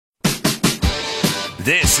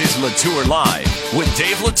This is Latour Live with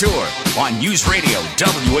Dave Latour on News Radio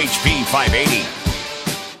WHP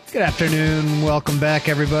 580. Good afternoon. Welcome back,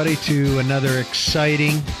 everybody, to another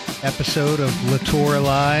exciting episode of Latour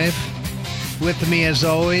Live. With me, as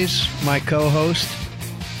always, my co-host,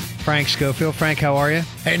 Frank Schofield. Frank, how are you?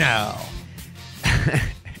 Hey, now.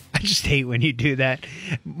 I just hate when you do that.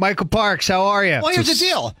 Michael Parks, how are you? Well, here's the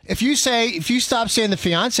deal. If you stop saying the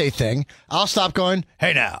fiance thing, I'll stop going,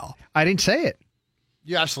 hey, now. I didn't say it.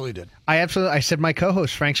 You absolutely did. I said my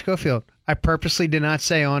co-host, Frank Schofield. I purposely did not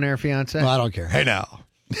say on-air fiance. Well, I don't care. Hey, now.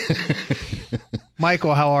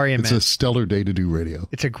 Michael, how are you, man? It's a stellar day to do radio.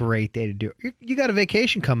 It's a great day to do it. You got a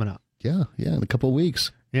vacation coming up. Yeah, in a couple of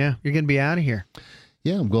weeks. Yeah, you're going to be out of here.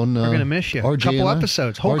 Yeah, I'm going. We're going to miss you. RJ couple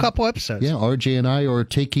episodes. Couple episodes. Yeah, RJ and I are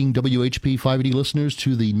taking WHP 580 listeners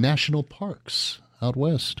to the national parks out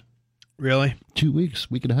west. Really? 2 weeks,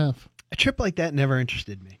 week and a half. A trip like that never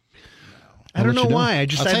interested me. I don't know why.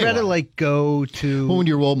 I'd rather go to... Well, when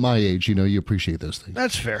you're my age, you appreciate those things.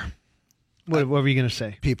 That's fair. What were you going to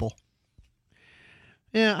say? People.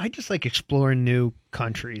 Yeah, I just like exploring new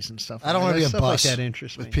countries and stuff. I don't want to be a stuff bus like that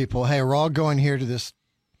interests with me. people. Hey, we're all going here to this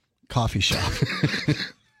coffee shop.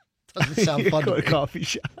 Doesn't sound fun to a me. Coffee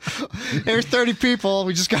shop. There's 30 people.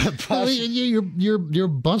 We just got a bus. Well, you're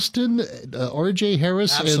busting RJ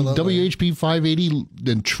Harris Absolutely. and WHP 580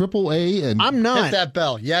 and AAA and I'm not. Hit that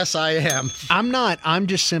bell. Yes, I am. I'm not. I'm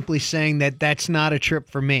just simply saying that that's not a trip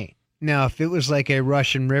for me. Now, if it was like a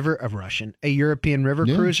European river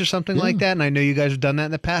cruise or something like that, and I know you guys have done that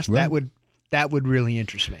in the past, Right. that would really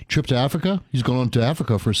interest me. trip to Africa. He's going on to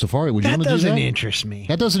Africa for a safari. Would you That want to do doesn't that? interest me.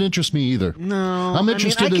 That doesn't interest me either. No, I'm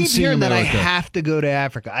interested I in keep seeing hearing that I America. have to go to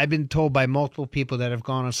Africa. I've been told by multiple people that have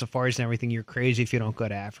gone on safaris and everything, you're crazy if you don't go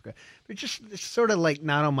to Africa. But it's sort of like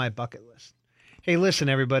not on my bucket list. Hey, listen,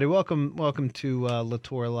 everybody, welcome to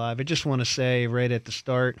Latour Live. I just want to say right at the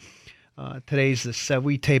start, today's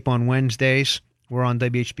we tape on Wednesdays. We're on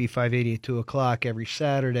WHB 580 at 2 o'clock every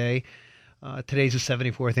Saturday. Today's the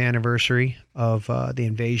 74th anniversary of the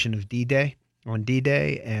invasion of D-Day, on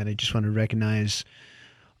D-Day, and I just want to recognize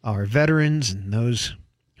our veterans and those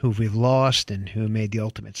who we've lost and who made the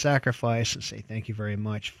ultimate sacrifice and say thank you very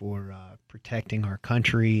much for protecting our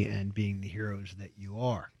country and being the heroes that you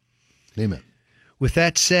are. Amen. With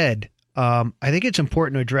that said, I think it's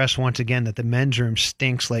important to address once again that the men's room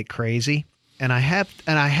stinks like crazy. And I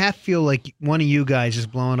feel like one of you guys is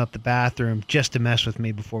blowing up the bathroom just to mess with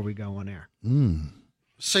me before we go on air.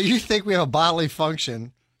 So you think we have a bodily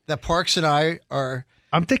function that Parks and I are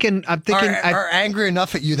angry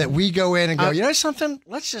enough at you that we go in and go, you know something?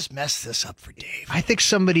 Let's just mess this up for Dave. I think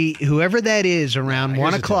somebody, whoever that is, around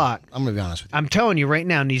 1 o'clock. I'm going to be honest with you. I'm telling you right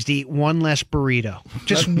now, needs to eat one less burrito.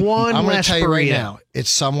 Just one I'm less tell you burrito. right now, it's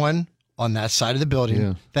someone on that side of the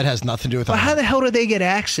building that has nothing to do with But us. how the hell do they get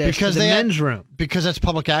access to the men's room? Because that's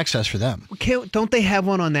public access for them. Don't they have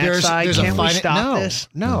one on that side? Can't we stop this?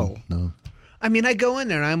 No. I mean, I go in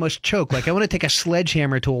there and I almost choke. Like I want to take a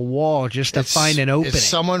sledgehammer to a wall just to find an opening. It's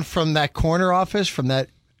someone from that corner office, from that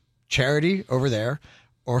charity over there,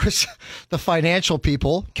 or it's the financial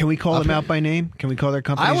people. Can we call them out by name? Can we call their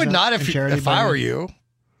companies I would out not and if I were you,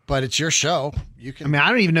 but it's your show. You can. I mean, I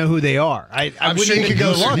don't even know who they are. I'm sure you could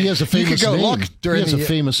go look. He has a famous name. Look He has a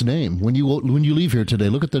famous name. When you leave here today,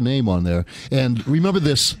 look at the name on there. And remember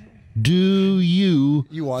this. Do you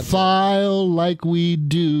want file like we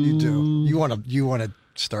do? You do. You want to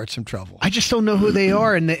start some trouble. I just don't know who they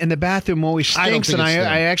are, and the bathroom always stinks, and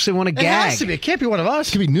I actually want to gag. It has to be. It can't be one of us.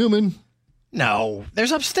 It could be Newman. No,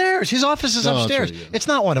 there's upstairs. His office is upstairs. Right, It's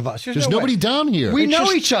not one of us. There's nobody down here. We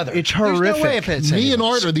know each other. It's horrific. There's no way if it's Me and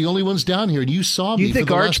Art are the only ones down here, and you saw me. You think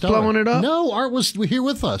for the Art's last hour. blowing it up? No, Art was here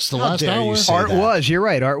with us the last dare you hour. say Art that. was. You're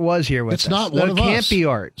right. Art was here with us. It's not one of us. It can't be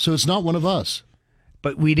Art. So it's not one of us.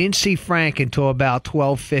 But we didn't see Frank until about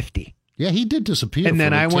 12:50. Yeah, he did disappear. And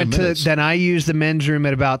then for I 10 went minutes. then I used the men's room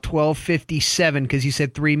at about 12:57 because he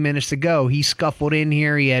said 3 minutes to go. He scuffled in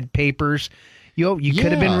here. He had papers. You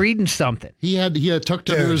could have been reading something. He had tucked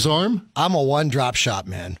under his arm. I'm a one-drop shop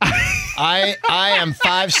man. I am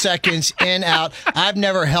 5 seconds in, out. I've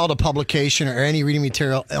never held a publication or any reading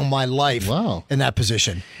material in my life in that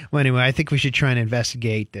position. Well, anyway, I think we should try and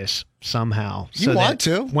investigate this somehow. You want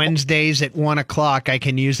to? Wednesdays at 1 o'clock, I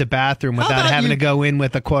can use the bathroom without having to go in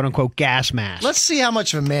with a quote-unquote gas mask. Let's see how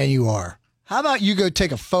much of a man you are. How about you go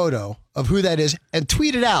take a photo of who that is and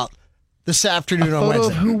tweet it out this afternoon on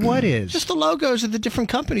Wednesday? Of who what is? Just the logos of the different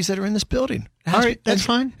companies that are in this building. All right, that's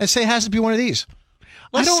fine. And say it has to be one of these.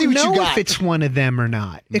 Let's I see don't what you know got. if it's one of them or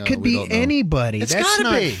not. It No, could we be don't know. anybody. It's That's gotta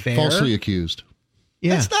not be. fair. Falsely accused.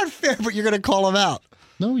 Yeah. That's not fair, but you're going to call them out.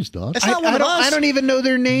 No, he's not. It's not one of us. I don't even know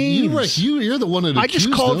their names. You're the one that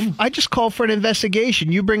accused them. I just called for an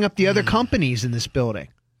investigation. You bring up the other companies in this building.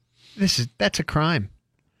 That's a crime.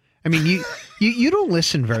 I mean, you don't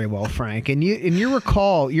listen very well, Frank, and your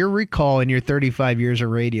recall in your 35 years of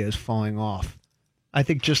radio is falling off. I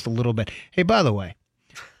think just a little bit. Hey, by the way,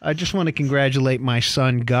 I just want to congratulate my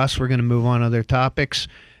son Gus. We're going to move on to other topics.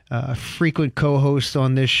 Frequent co-host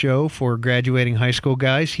on this show for graduating high school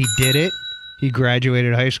guys. He did it. He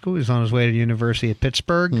graduated high school. He was on his way to the University of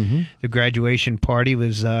Pittsburgh. Mm-hmm. The graduation party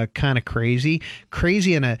was kind of crazy.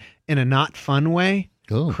 Crazy in a not fun way.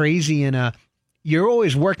 Oh. Crazy in a you're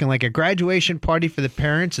always working. Like a graduation party for the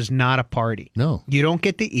parents is not a party. No. You don't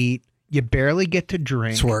get to eat. You barely get to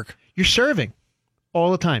drink. It's work. You're serving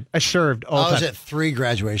all the time. I served all the time. I was at 3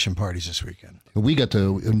 graduation parties this weekend. And we got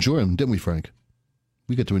to enjoy them, didn't we, Frank?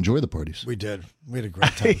 We got to enjoy the parties. We did. We had a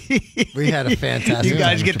great time. We had a fantastic You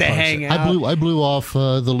guys time, get Mr. to Parks. hang out. I blew off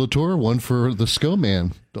the Latour one for the SCO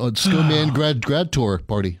Man grad tour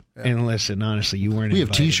party. And listen, honestly, you weren't We invited.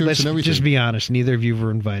 have T-shirts and everything. Just be honest. Neither of you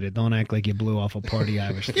were invited. Don't act like you blew off a party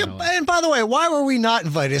I was Yeah, throwing. and by the way, why were we not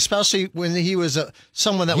invited? Especially when he was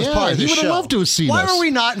someone that was part of the show. he would have loved to have seen Why us. were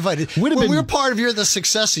we not invited? Would have When been- we were part of the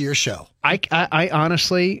success of your show. I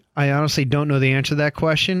honestly don't know the answer to that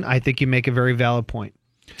question. I think you make a very valid point.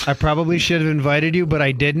 I probably should have invited you, but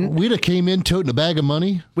I didn't. We'd have came in toting a bag of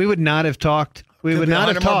money. We would not have talked. We would be not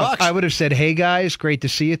have $100 more talked. bucks. I would have said, "Hey guys, great to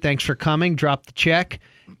see you. Thanks for coming. Drop the check.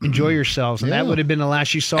 Enjoy yourselves." And Yeah. that would have been the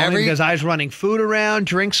last you saw me because I was running food around,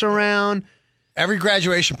 drinks around. Every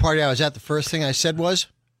graduation party I was at, the first thing I said was,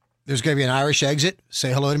 "There's going to be an Irish exit.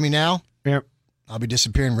 Say hello to me now. Yep. I'll be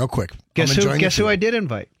disappearing real quick." Guess who I did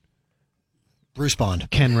invite? Bruce Bond.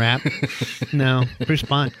 Ken Rapp. No, Bruce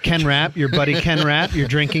Bond. Ken Rapp, your buddy Ken Rapp, your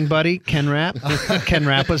drinking buddy Ken Rapp. Ken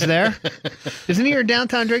Rapp was there. Isn't he your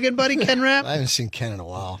downtown drinking buddy, Ken Rapp? I haven't seen Ken in a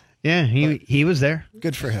while. Yeah, he was there.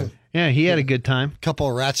 Good for him. Yeah, he had a good time. Couple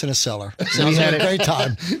of rats in a cellar. Sounds like a great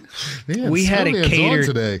time. Man, We had it SCO Man's on catered.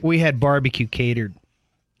 today. We had barbecue catered.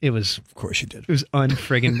 It was Of course you did.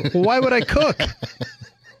 unfriggin'. Well, why would I cook?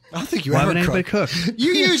 I don't think you Why ever would anybody cook. cook?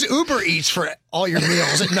 You use Uber Eats for all your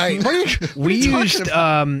meals at night.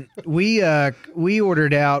 We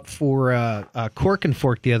ordered out for Cork and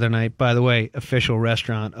Fork the other night. By the way, official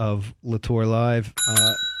restaurant of Latour Live.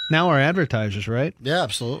 Now our advertisers, right? Yeah,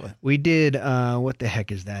 absolutely. We did. What the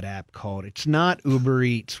heck is that app called? It's not Uber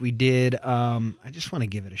Eats. We did. I just want to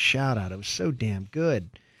give it a shout out. It was so damn good.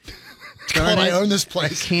 I own this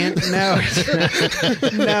place. Can't no.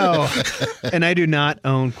 And I do not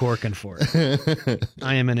own Cork and Fork.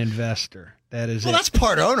 I am an investor. That is Well, it. that's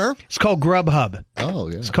part owner. It's called Grubhub. Oh,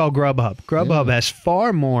 yeah. It's called Grubhub. Grubhub has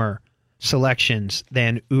far more selections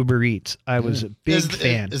than Uber Eats. I was a big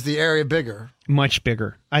fan. Is the area bigger? Much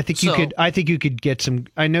bigger. I think you So- could. I think you could get some.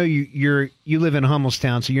 I know you live in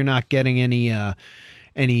Hummelstown, so you're not getting any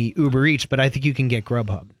Uber Eats, but I think you can get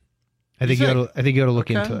Grubhub. I think you ought to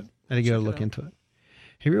look into it. I think you ought to look into it.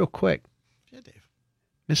 Hey, real quick. Yeah, Dave.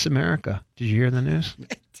 Miss America. Did you hear the news?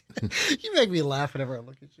 You make me laugh whenever I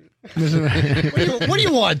look at you. Miss America. What do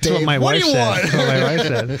you want, Dave? That's what my What wife do you said. want? That's what my wife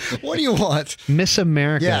said. What do you want? Miss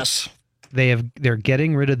America. Yes. They're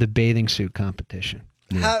getting rid of the bathing suit competition.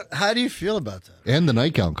 How do you feel about that? And the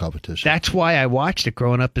nightgown competition. That's why I watched it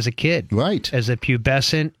growing up as a kid. Right. As a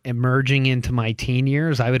pubescent emerging into my teen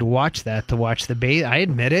years, I would watch that to watch the bath. I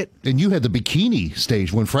admit it. And you had the bikini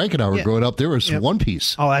stage. When Frank and I were growing up, there was one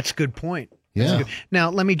piece. Oh, that's a good point. Yeah. Now,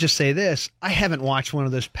 let me just say this. I haven't watched one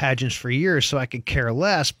of those pageants for years, so I could care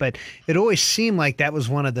less, but it always seemed like that was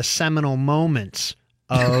one of the seminal moments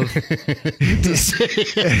of... to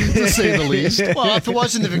say the least. Well, if it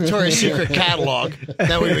wasn't the Victoria's Secret catalog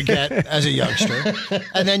that we would get as a youngster,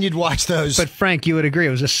 and then you'd watch those. But Frank, you would agree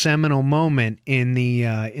it was a seminal moment in the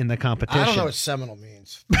competition. I don't know what seminal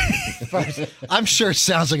means. I'm sure it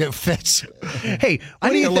sounds like it fits. Hey, I what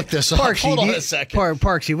do need you to look think? this up. Parksy, Hold on do you- a second.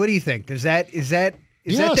 Parksy, what do you think? Is that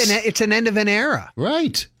Yes. it's an end of an era?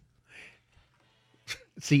 Right.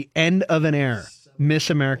 It's the end of an era. Miss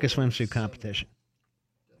America swimsuit competition.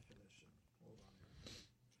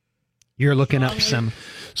 You're looking up some.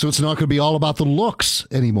 So it's not going to be all about the looks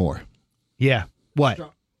anymore. Yeah. What?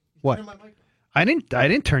 I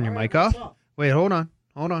didn't turn your mic off. Wait, hold on.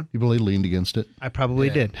 You really leaned against it. I probably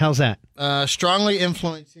did. How's that? Strongly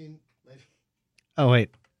influencing. Oh, wait.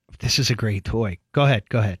 This is a great toy. Go ahead.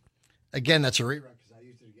 Again, that's a rerun because I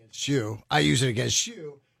used it against you. I use it against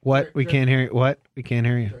you. What? We can't hear you. What? We can't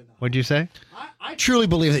hear you. What'd you say? I truly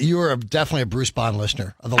believe that you are definitely a Bruce Bond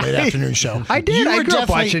listener of the late afternoon show. I did. You I were grew up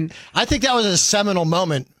definitely- watching. I think that was a seminal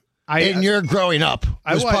moment in your growing up.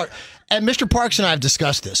 It was wa- part, And Mr. Parks and I have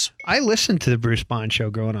discussed this. I listened to the Bruce Bond show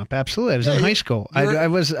growing up. Absolutely. I was in high school. I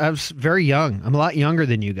was very young. I'm a lot younger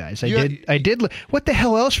than you guys. I did. What the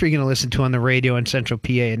hell else were you going to listen to on the radio in Central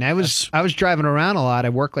PA? And I was driving around a lot. I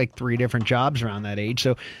worked like 3 different jobs around that age.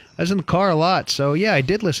 So I was in the car a lot. So yeah, I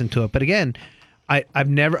did listen to it. But again,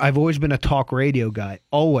 I've always been a talk radio guy.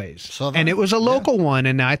 Always. And it was a local one.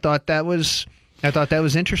 And I thought that was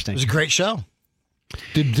interesting. It was a great show.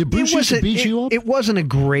 Did Bruce used to beat you up? It wasn't a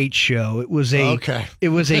great show. It was a. Okay. It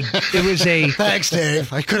was a. Thanks,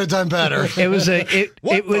 Dave. I could have done better. It was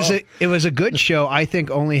a good show. I think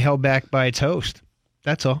only held back by its host.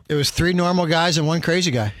 That's all. It was 3 normal guys and 1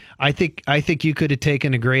 crazy guy. I think you could have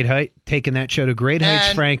taken that show to great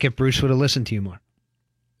heights, Frank, if Bruce would have listened to you more.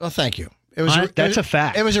 Well, thank you. That's a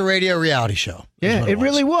fact. It was a radio reality show. Yeah, it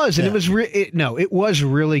really was, and it was. It was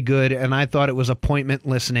really good, and I thought it was appointment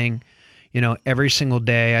listening. Every single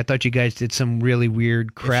day. I thought you guys did some really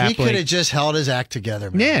weird crap. If he could have just held his act together,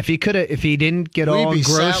 man. Yeah, if he didn't get all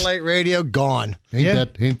engrossed. Satellite radio gone.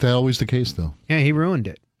 Ain't that always the case, though? Yeah, he ruined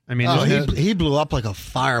it. I mean, he blew up like a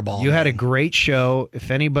fireball. You had a great show.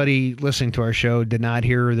 If anybody listening to our show did not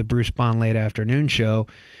hear the Bruce Bond late afternoon show,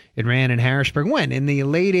 it ran in Harrisburg. When? In the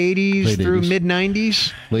late 80s through mid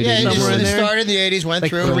 90s? It started in the 80s, went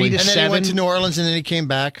through, 3 to and 7. then he went to New Orleans, and then he came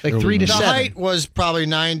back. Like 3 to 7. The height was probably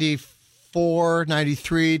 94,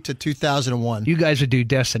 93 to 2001. You guys would do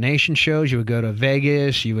destination shows. You would go to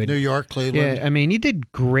Vegas. You would New York, Cleveland. Yeah, I mean, you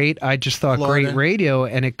did great. I just thought Florida. Great radio,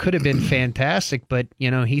 and it could have been fantastic. But he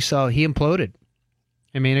imploded.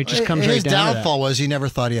 I mean, it just comes right down to that. His downfall was he never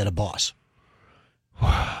thought he had a boss.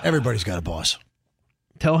 Everybody's got a boss.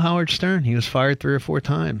 Tell Howard Stern he was fired 3 or 4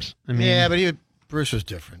 times. I mean, yeah, but Bruce was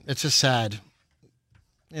different. It's just sad.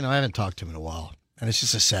 I haven't talked to him in a while. And it's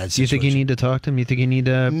just a sad situation. Do you think you need to talk to him? You think you need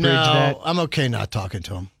to bridge that? No, I'm okay not talking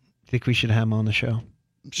to him. Think we should have him on the show?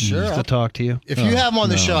 Sure. Just to talk to you? If you have him on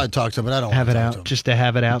the show, I'd talk to him, but I don't have want it to out. talk to him. Just to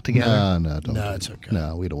have it out together? No, it's okay.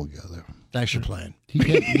 No, we don't go there. Thanks for playing. You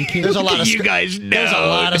can't. There's a lot of you guys know. There's a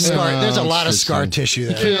lot of scar. There's a lot of scar tissue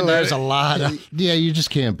there. There's a lot of. Yeah, you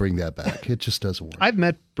just can't bring that back. It just doesn't work. I've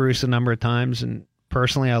met Bruce a number of times, and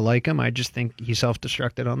personally, I like him. I just think he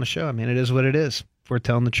self-destructed on the show. I mean, it is what it is. If we're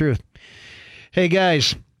telling the truth. Hey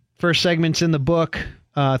guys, first segment's in the book.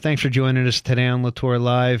 Thanks for joining us today on Latour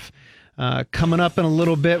Live. Coming up in a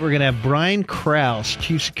little bit, we're going to have Brian Krause,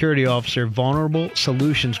 Chief Security Officer, Vulnerable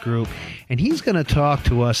Solutions Group, and he's going to talk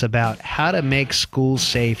to us about how to make schools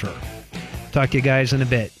safer. Talk to you guys in a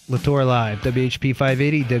bit. Latour Live, WHP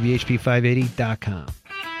 580, WHP580.com.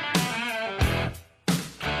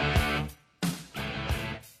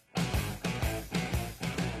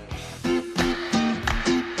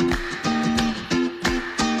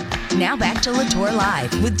 Now back to Latour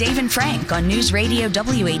Live with Dave and Frank on News Radio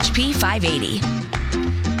WHP 580.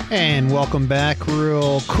 And welcome back.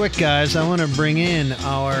 Real quick, guys, I want to bring in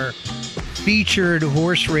our featured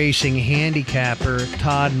horse racing handicapper,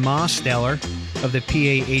 Todd Mosteller of the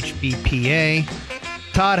PAHBPA.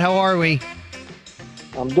 Todd, how are we?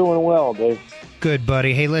 I'm doing well, Dave. Good,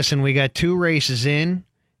 buddy. Hey, listen, we got 2 races in,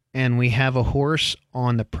 and we have a horse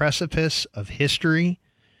on the precipice of history.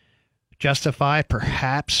 Justify,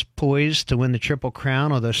 perhaps poised to win the Triple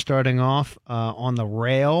Crown, although starting off on the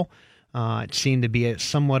rail. It seemed to be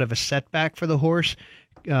somewhat of a setback for the horse.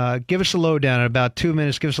 Give us a lowdown in about 2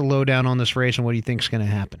 minutes. Give us a lowdown on this race and what do you think is going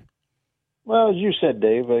to happen? Well, as you said,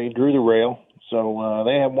 Dave, he drew the rail, so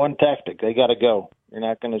they have one tactic. They got to go. You're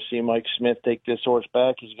not going to see Mike Smith take this horse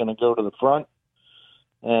back. He's going to go to the front,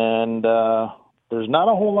 and there's not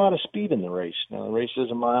a whole lot of speed in the race. Now, the race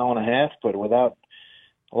is 1.5 miles, but without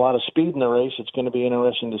a lot of speed in the race, it's going to be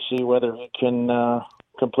interesting to see whether he can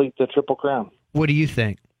complete the Triple Crown. What do you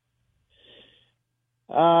think?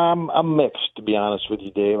 I'm mixed, to be honest with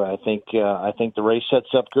you, Dave. I think the race sets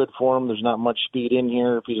up good for him. There's not much speed in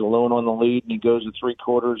here. If he's alone on the lead and he goes at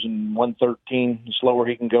 3/4 and 1:13, the slower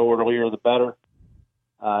he can go earlier, the better.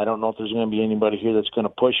 I don't know if there's going to be anybody here that's going to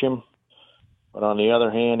push him. But on the other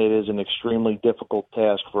hand, it is an extremely difficult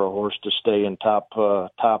task for a horse to stay in top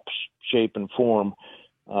shape and form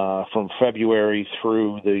from February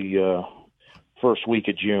through the first week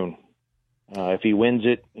of June. If he wins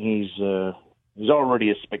it, he's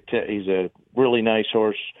already he's a really nice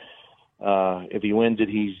horse. If he wins it,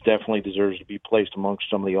 he definitely deserves to be placed amongst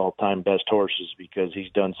some of the all-time best horses because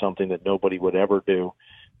he's done something that nobody would ever do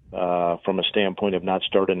from a standpoint of not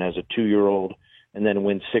starting as a 2-year-old and then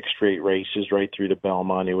win 6 straight races right through to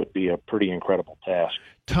Belmont. It would be a pretty incredible task.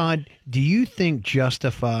 Todd, do you think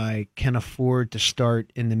Justify can afford to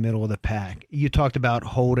start in the middle of the pack? You talked about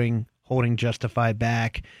holding Justify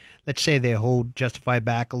back. let's say they hold Justify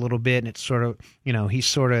back a little bit and it's sort of, he's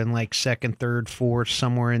sort of in like second, third, fourth,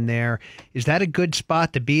 somewhere in there. Is that a good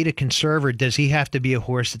spot to be to conserve, or does he have to be a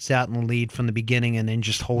horse that's out in the lead from the beginning and then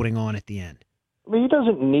just holding on at the end? I mean, he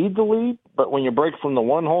doesn't need the lead, but when you break from the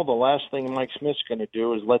one hole, the last thing Mike Smith's going to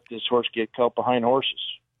do is let this horse get caught behind horses.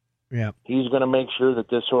 Yeah. He's going to make sure that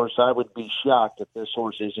this horse, I would be shocked if this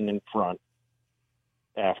horse isn't in front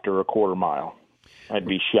after a quarter mile. I'd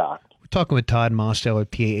be shocked. We're talking with Todd Mosteller,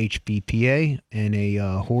 PHBPA, and a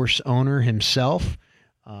horse owner himself.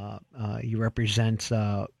 He represents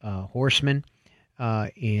horsemen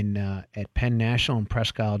at Penn National and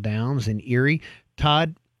Presque Isle Downs in Erie.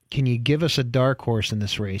 Todd, can you give us a dark horse in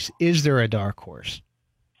this race? Is there a dark horse?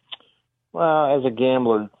 Well, as a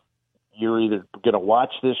gambler, you're either going to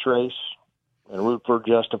watch this race and root for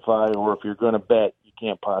Justify, or if you're going to bet, you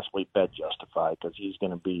can't possibly bet Justify because he's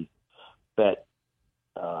going to be bet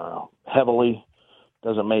heavily.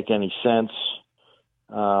 Doesn't make any sense.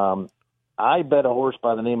 I bet a horse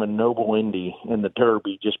by the name of Noble Indy in the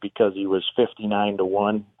Derby just because he was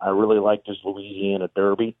 59-1. I really liked his Louisiana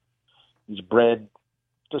Derby. He's bred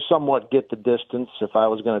to somewhat get the distance. If I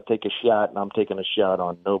was going to take a shot, and I'm taking a shot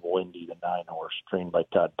on Noble Indy, the 9-horse, trained by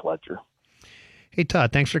Todd Pletcher. Hey,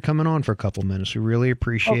 Todd, thanks for coming on for a couple minutes. We really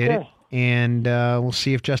appreciate it. And we'll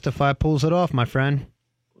see if Justify pulls it off, my friend.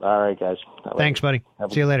 All right, guys. Thanks, buddy.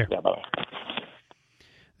 See you later. Yeah, bye.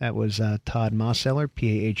 That was Todd Mosteller,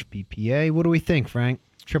 PAHBPA. What do we think, Frank?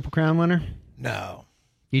 Triple Crown winner? No.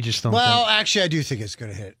 You just don't Well, think? actually, I do think it's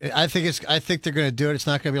going to hit. I think they're going to do it. It's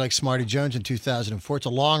not going to be like Smarty Jones in 2004. It's a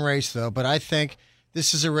long race, though, but I think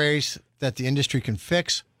this is a race that the industry can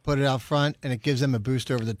fix, put it out front, and it gives them a boost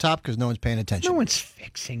over the top because no one's paying attention. No one's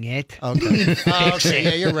fixing it. Okay. Okay.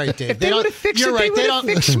 Yeah, you're right, Dave. If they would have fixed it, they would have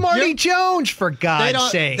fixed Smarty Jones, for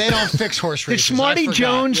God's sake. They don't fix horse races. Did Smarty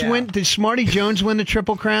Jones win the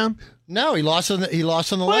Triple Crown? No, he lost on the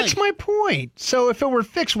Well, leg. that's my point. So if it were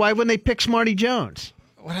fixed, why wouldn't they pick Smarty Jones?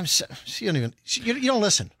 What I'm saying, you don't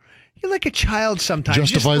listen. You're like a child sometimes.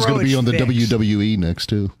 Justify is going to be on the WWE next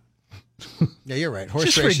too. Yeah, you're right. Horse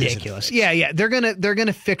just race ridiculous. Yeah. They're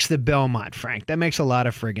gonna fix the Belmont, Frank. That makes a lot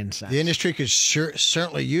of friggin' sense. The industry could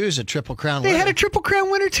certainly use a Triple Crown winner. They had a Triple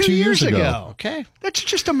Crown winner two years ago. Okay. That's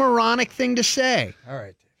just a moronic thing to say. All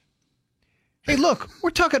right. Hey, look,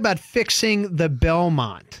 we're talking about fixing the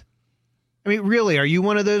Belmont. I mean, really, are you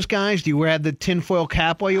one of those guys? Do you wear the tinfoil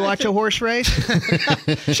cap while you watch a horse race?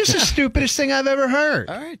 It's just the stupidest thing I've ever heard.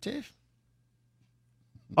 All right, Dave.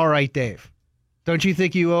 All right, Dave. Don't you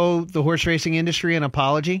think you owe the horse racing industry an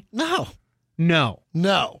apology? No.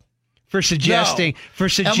 For suggesting Am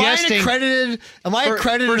I accredited?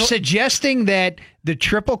 For suggesting that the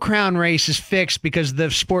Triple Crown race is fixed because the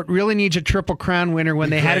sport really needs a Triple Crown winner when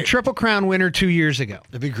they had a Triple Crown winner 2 years ago.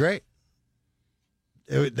 It'd be great.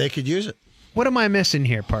 They could use it. What am I missing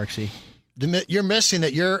here, Parksy? You're missing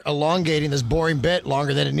that you're elongating this boring bit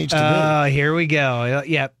longer than it needs to be. Here we go.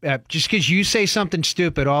 Yeah. Just because you say something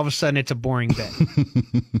stupid, all of a sudden it's a boring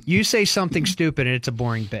bit. You say something stupid and it's a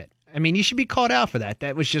boring bit. I mean, you should be called out for that.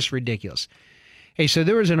 That was just ridiculous. Hey, so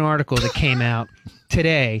there was an article that came out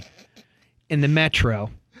today in the Metro.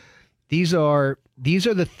 These are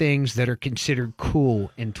the things that are considered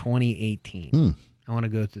cool in 2018. I want to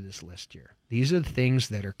go through this list here. These are the things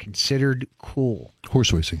that are considered cool.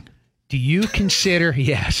 Horse racing. Do you consider,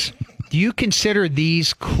 yes, do you consider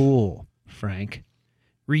these cool, Frank?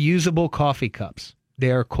 Reusable coffee cups.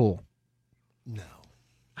 They are cool. No.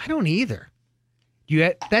 I don't either.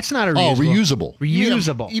 That's not a reusable.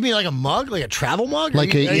 Reusable. You mean like a mug? Like a travel mug?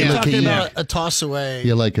 Like are you talking about a toss away?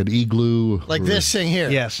 Yeah, like an igloo. Like this thing here?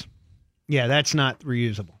 Yes. Yeah, that's not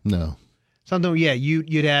reusable. No. Something,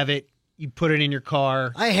 you'd have it. You put it in your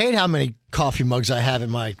car. I hate how many coffee mugs I have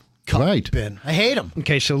in my cup bin. I hate them.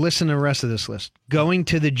 Okay, so listen to the rest of this list. Going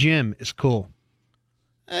to the gym is cool.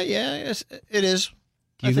 Yeah, it is.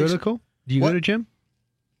 Do you go to cool? Do you go to gym?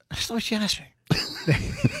 That's not what you asked me.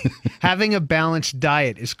 Having a balanced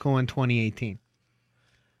diet is cool in 2018.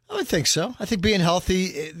 I would think so. I think being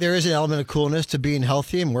healthy, there is an element of coolness to being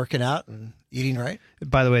healthy and working out and eating right.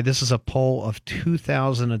 By the way, this is a poll of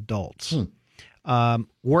 2,000 adults.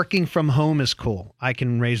 Working from home is cool. I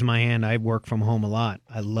can raise my hand. I work from home a lot.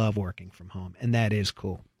 I love working from home, and that is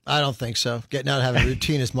cool. I don't think so. Getting out and having a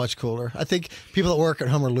routine is much cooler. I think people that work at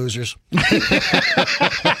home are losers.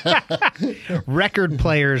 Record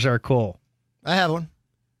players are cool. I have one.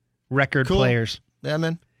 Record players. Yeah,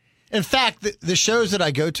 man. In fact, the shows that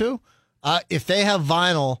I go to, if they have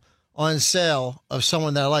vinyl on sale of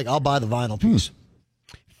someone that I like, I'll buy the vinyl piece.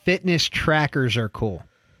 Fitness trackers are cool.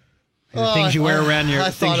 The things you wear around your... I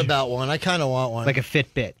thought about one. I kind of want one. Like a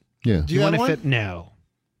Fitbit. Yeah. Do you want have a one? No.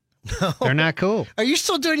 They're not cool. Are you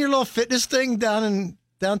still doing your little fitness thing down in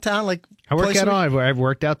downtown? Like I work twice out a week? on. I've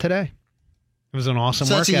worked out today. It was an awesome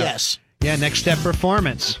So workout. that's a yes. Yeah, Next Step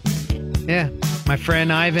Performance. Yeah, my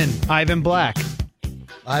friend Ivan Black.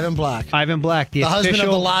 Ivan Black. The husband official,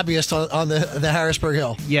 of the lobbyist on the Harrisburg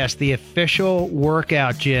Hill. Yes, the official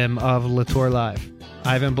workout gym of Latour Live.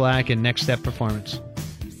 Ivan Black and Next Step Performance.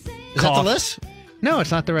 Is that the list? No,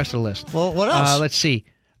 it's not the rest of the list. Well, what else? Let's see.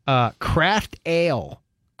 Craft Ale.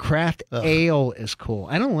 Ale is cool.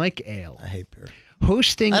 I don't like ale. I hate beer.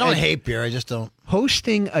 Hosting. I don't hate beer. I just don't.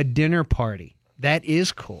 Hosting a dinner party. That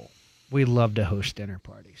is cool. We love to host dinner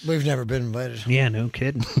parties. We've never been invited. Yeah, no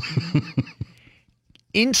kidding.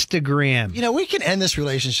 Instagram. You know, we can end this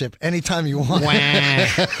relationship anytime you want. Wah.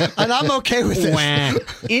 And I'm okay with this. Wah.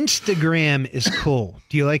 Instagram is cool.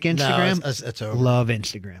 Do you like Instagram? No, it's over. Love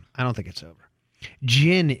Instagram. I don't think it's over.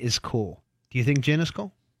 Gin is cool. Do you think gin is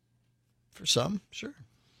cool? For some, sure.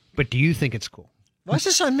 But do you think it's cool? Why is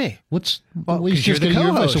this on me? What's Well, well, he's 'cause you're just the getting your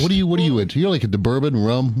advice. So co-host. what are you into? You're like into bourbon,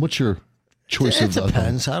 rum. What's your choice It of alcohol?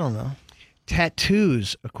 depends. I don't know.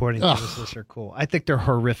 Tattoos, according to this list, are cool. I think they're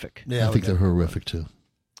horrific. Yeah, I think they're horrific too.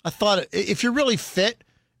 I thought if you're really fit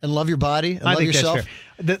and love your body and I love think that's yourself,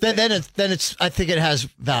 fair. then it's. I think it has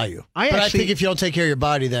value. I but I actually- think if you don't take care of your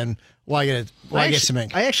body, then why get some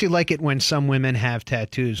ink? I actually like it when some women have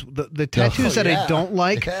tattoos. The tattoos that yeah. I don't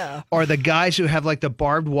like Yeah. are the guys who have like the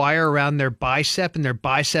barbed wire around their bicep and their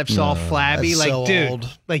biceps all flabby. that's Like, so dude,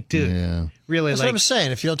 old. dude, really, That's like what I'm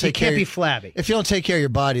saying. If you don't take it care, can't be flabby. if you don't take care of your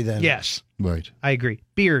body, then Yes, Right. I agree.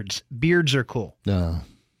 Beards are cool. No.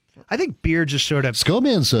 I think beards are sort of.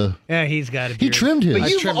 Skullman's Yeah, he's got a beard. he trimmed his. But I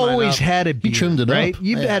you've trimmed mine always up. had a beard. trimmed it up. right?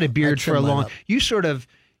 You've Yeah, had a I beard for a trimmed mine long. up.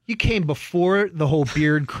 You came before the whole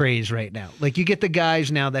beard craze right now. Like you get the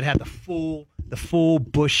guys now that have the full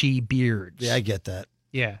bushy beards. yeah, I get that.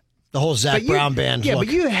 Yeah. The whole Zach But you- Brown band. Yeah, look.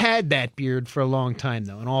 but you had that beard for a long time,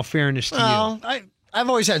 though. In all fairness to Well, you, I've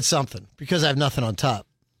always had something because I have nothing on top.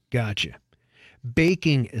 gotcha.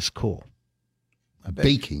 Baking is cool.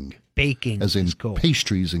 baking, Baking as in is cool.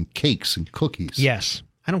 pastries and cakes and cookies. Yes,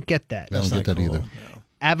 I don't get that. I don't get that cool. either.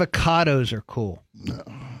 Avocados are cool.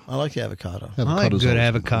 I like the avocado. I like Avocados good always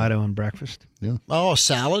avocado on breakfast. Oh,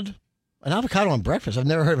 salad? An avocado on breakfast? I've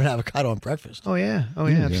never heard of an avocado on breakfast. Oh yeah, Yeah.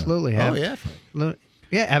 absolutely. Oh, yeah.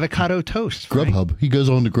 Yeah, avocado toast. Frank. Grubhub. He goes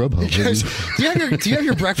on to Grubhub. Do you have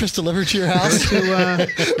your breakfast delivered to your house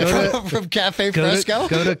from Cafe Fresco?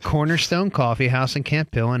 Go to Cornerstone Coffee House in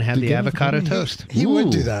Camp Hill and have the avocado toast. He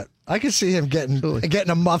would do Ooh. that. I could see him getting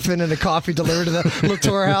a muffin and a coffee delivered to the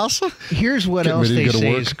Latour house. Here's what Getting else ready to they go to say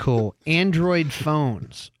work. is cool. Android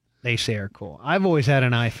phones, they say, are cool. I've always had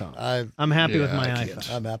an iPhone. I'm happy with my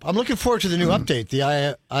iPhone. I'm looking forward to the new update, the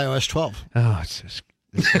iOS 12. Oh, it's so scary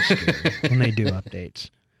when they do updates.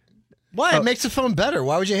 Why? It makes the phone better.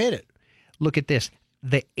 Why would you hate it? Look at this.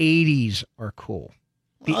 The 80s are cool.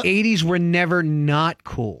 The 80s were never not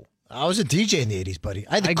cool. I was a DJ in the 80s, buddy.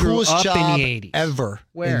 I had the I grew coolest up in job the 80s. ever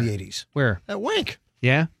Where? in the 80s. Where? At Wink.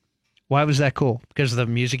 Yeah? Why was that cool? Because of the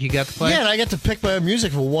music you got to play? Yeah, and I get to pick my own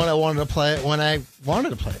music for what I wanted to play when I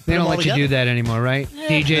wanted to play it. They Put don't them all let you do together. that anymore, right?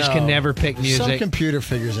 DJs can No. never pick Some music. computer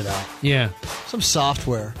figures it out. Yeah. Some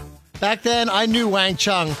software. Back then, I knew Wang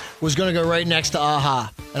Chung was going to go right next to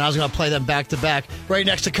Aha, and I was going to play them back to back, right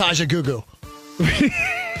next to Kaja Gugu.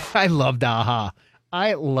 I loved Aha.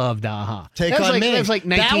 Take that was on like, Me. That was like 1980,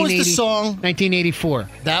 That was the song. 1984.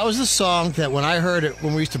 That was the song that when I heard it,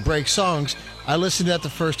 when we used to break songs, I listened to that the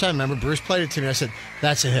first time. Remember, Bruce played it to me. I said,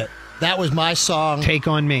 that's a hit. That was my song. Take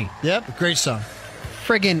on Me. Yep, great song.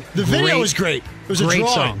 Friggin' The video was great. It was great a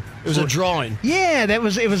drawing. song. It was a drawing. Yeah, it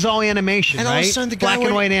was all animation, And right? all of a sudden, the guy Black and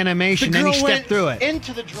went- white animation. the Then he girl stepped went through it.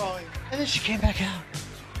 into the drawing, and then she came back out.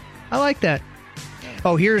 I like that.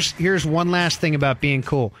 Oh, here's one last thing about being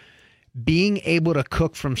cool. Being able to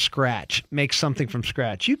cook from scratch, make something from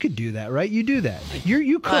scratch. You could do that, right? You do that.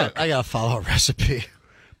 You cook, I got to follow a recipe.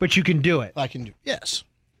 but you can do it. I can do. Yes.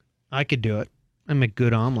 I could do it. I make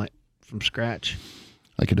good omelet from scratch.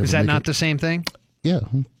 I could never Is that make not it. the same thing? Yeah.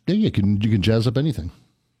 Yeah, you can jazz up anything.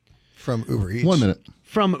 From Uber Eats. 1 minute.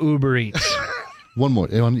 From Uber Eats. One more.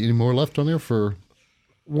 Any more left on there for?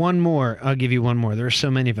 One more. I'll give you one more. There are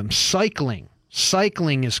so many of them. Cycling.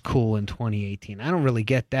 Cycling is cool in 2018. I don't really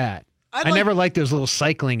get that. I never liked those little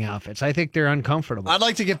cycling outfits. I think they're uncomfortable. I'd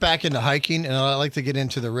like to get back into hiking, and I'd like to get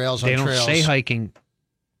into the rails They on don't trails. say hiking.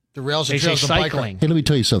 The rails They on say trails. the bike cycling. Hey, let me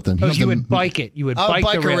tell you something. Oh, He's you the- would bike it. You would Oh, bike the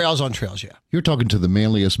biker rail. rails on trails, yeah. You're talking to the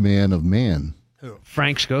manliest man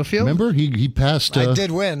Frank Schofield? Remember, he passed. I did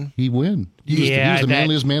win. He win. He was the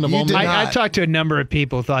manliest man of all men. I talked to a number of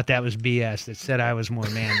people who thought that was BS. That said I was more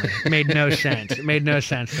manly. It made no sense. It made no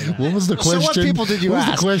sense to them. What was the question? So what people did you what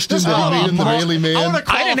ask? was the question that he made him the manly man?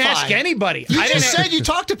 I didn't ask anybody. You I didn't just said you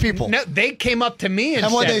talked to people. No, they came up to me and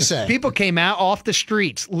what'd said, they say? People came out off the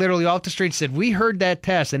streets, literally off the streets, said, we heard that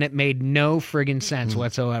test, and it made no friggin' sense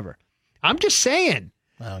whatsoever. I'm just saying.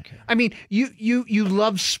 Okay. I mean, you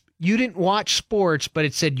love. You didn't watch sports, but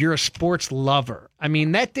it said you're a sports lover. I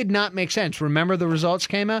mean, that did not make sense. Remember the results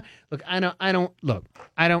came out? Look, I don't.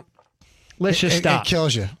 Let's just stop. It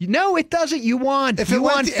kills you. No, it doesn't. You won. If you it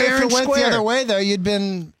won went, fair if and it went square. the other way, though, you'd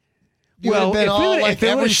been. Well, if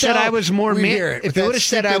it would have said I was more man, if it would have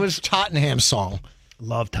said I was Tottenham song.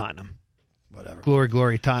 Love Tottenham. Whatever. Glory,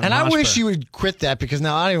 glory, Tottenham. And I Hotspur. wish you would quit that because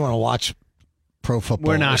now I don't even want to watch pro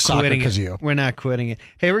football. We're not or soccer quitting because it. of you. We're not quitting it.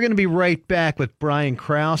 Hey, we're going to be right back with Brian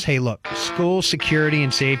Krause. Hey, look, school security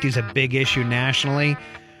and safety is a big issue nationally.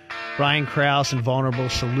 Brian Krause and Vulnerable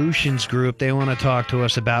Solutions Group, they want to talk to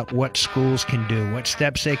us about what schools can do, what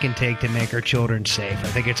steps they can take to make our children safe. I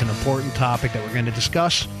think it's an important topic that we're going to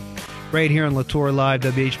discuss right here on Latour Live,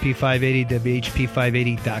 WHP 580,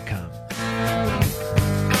 WHP580.com.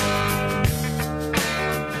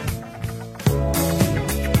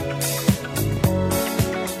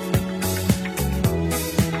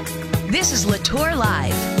 This is Latour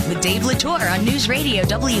Live with Dave Latour on News Radio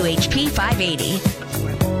WHP 580.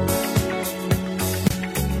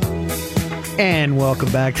 And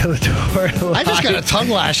welcome back to Latour Live. I just got a tongue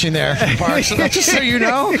lashing there, Bart. So just so you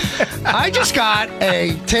know, I just got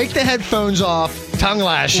a take the headphones off tongue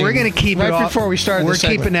lashing. We're going to keep right it off. before we started. We're this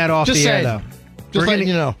segment. keeping that off just the saying. air, though. Just letting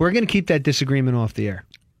you know. We're going to keep that disagreement off the air.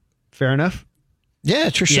 Fair enough? Yeah,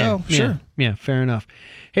 it's your show. Sure. Yeah, fair enough.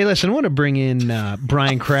 Hey, listen, I want to bring in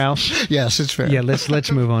Brian Krause. Yes, it's fair. Yeah,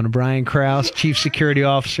 let's move on to Brian Krause, Chief Security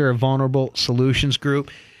Officer of Vulnerable Solutions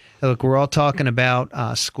Group. Look, we're all talking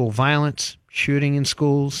about school violence, shooting in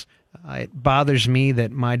schools. It bothers me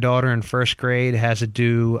that my daughter in first grade has to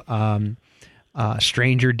do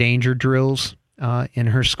stranger danger drills in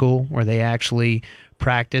her school where they actually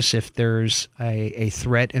practice if there's a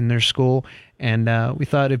threat in their school. And we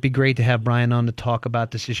thought it'd be great to have Brian on to talk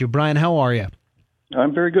about this issue. Brian, how are you?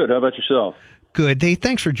 I'm very good. How about yourself? Good. Hey,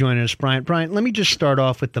 thanks for joining us, Brian. Brian, let me just start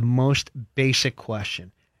off with the most basic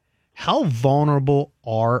question. How vulnerable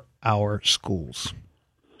are our schools?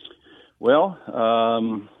 Well,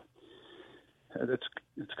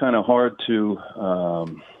 it's kind of hard to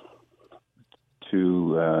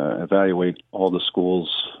evaluate all the schools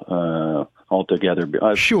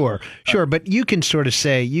altogether. Sure, but you can sort of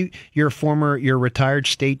say you're a retired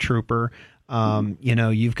state trooper.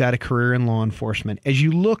 You've got a career in law enforcement. As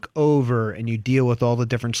you look over and you deal with all the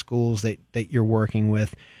different schools that you're working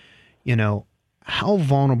with, how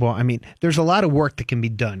vulnerable? I mean, there's a lot of work that can be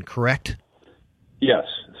done, correct? Yes,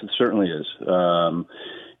 it certainly is.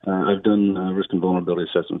 I've done risk and vulnerability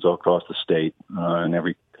assessments all across the state in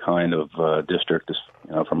every kind of district,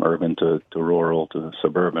 from urban to rural to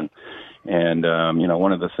suburban. And,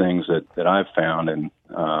 one of the things that I've found, and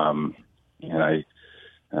I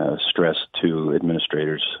stress to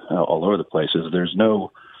administrators all over the place, is there's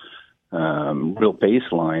no real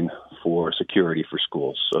baseline for security for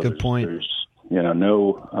schools. So Good point. There's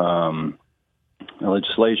no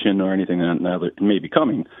legislation or anything that may be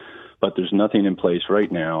coming, but there's nothing in place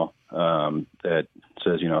right now that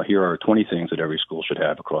says, here are 20 things that every school should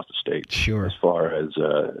have across the state. Sure. As far as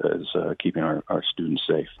keeping our students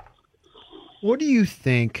safe. What do you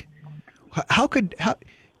think? How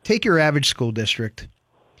take your average school district?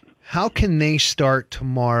 How can they start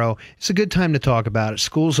tomorrow? It's a good time to talk about it.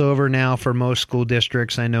 School's over now for most school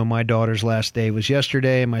districts. I know my daughter's last day was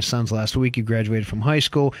yesterday, and my son's last week. He graduated from high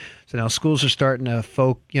school. So now schools are starting to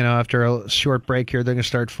after a short break here, they're going to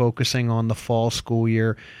start focusing on the fall school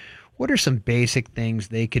year. What are some basic things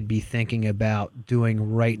they could be thinking about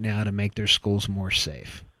doing right now to make their schools more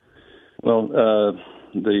safe? Well,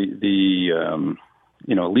 the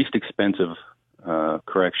least expensive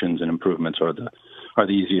corrections and improvements are the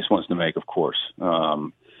easiest ones to make, of course.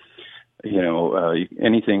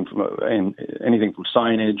 Anything from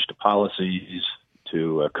signage to policies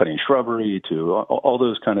to cutting shrubbery to all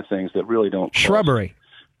those kind of things that really don't cost shrubbery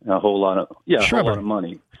a whole lot of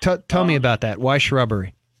money. Tell me about that. Why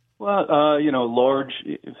shrubbery? Well, large.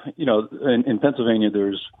 In Pennsylvania,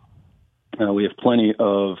 we have plenty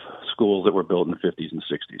of schools that were built in the 50s and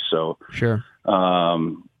 60s. So sure.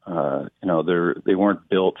 they weren't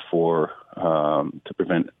built for to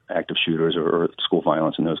prevent active shooters or school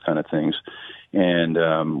violence and those kind of things. And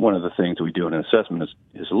one of the things that we do in an assessment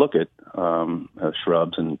is look at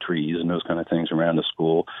shrubs and trees and those kind of things around the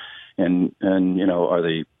school. And are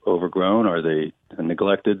they overgrown? Are they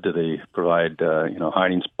neglected? Do they provide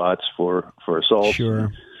hiding spots for assaults?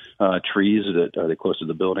 Sure. Trees are they close to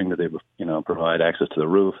the building? Do they provide access to the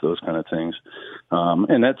roof? Those kind of things.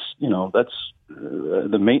 And that's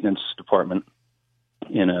the maintenance department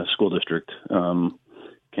in a school district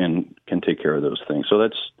can take care of those things. So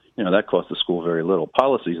that's that costs the school very little.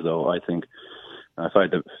 Policies, though, I think if I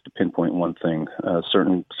had to pinpoint one thing,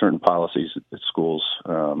 certain policies at schools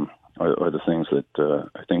are the things that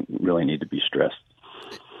I think really need to be stressed.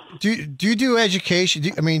 Do you do education?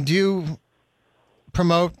 Do you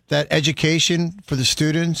promote that education for the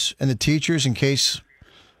students and the teachers in case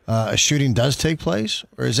a shooting does take place,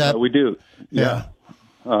 or is that we do? Yeah.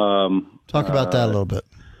 Talk about that a little bit.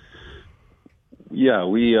 Yeah,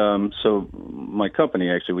 we so my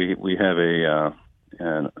company actually we have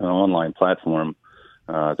an online platform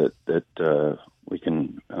that we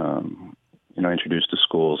can introduce to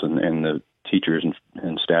schools, and the teachers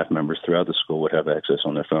and staff members throughout the school would have access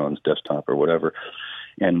on their phones, desktop, or whatever.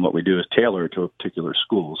 And what we do is tailor it to a particular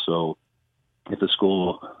school. So if the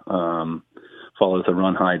school follows the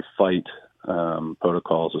run, hide, fight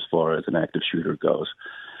protocols as far as an active shooter goes,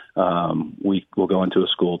 we will go into a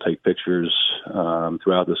school, take pictures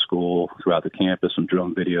throughout the school, throughout the campus, some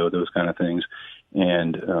drone video, those kind of things,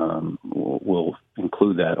 and we'll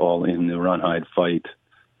include that all in the run, hide, fight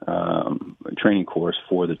training course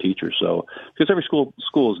for the teachers. So, because every school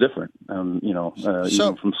is different,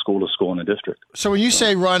 even from school to school in the district. So when you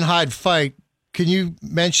say run, hide, fight, can you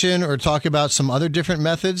mention or talk about some other different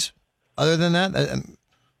methods other than that?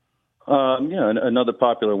 Another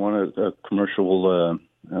popular one is commercial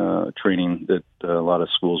training that a lot of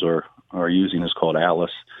schools are using is called ALICE,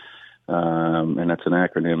 and that's an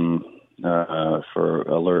acronym for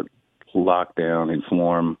Alert, Lockdown,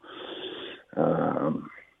 Inform.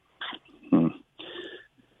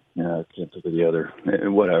 I can't think of the other.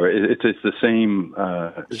 Whatever. It's the same.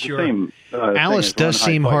 Sure. The same, Alice does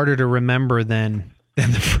seem harder to remember than the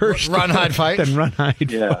first run, hide, fight. Than run, hide,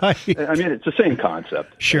 fight. I mean, it's the same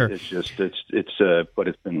concept. Sure. It's just but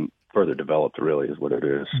it's been further developed. Really, is what it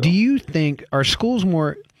is. So. Do you think are schools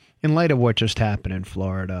more, in light of what just happened in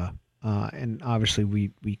Florida, and obviously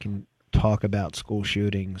we can talk about school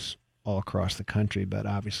shootings all across the country, but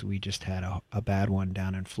obviously we just had a bad one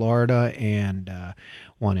down in Florida and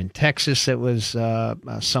one in Texas that was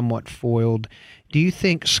somewhat foiled. Do you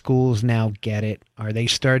think schools now get it? Are they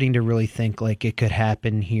starting to really think like it could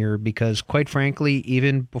happen here? Because quite frankly,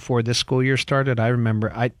 even before this school year started, I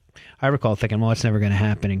remember I recall thinking, well, it's never going to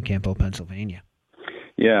happen in Campbell, Pennsylvania.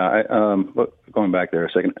 Yeah, going back there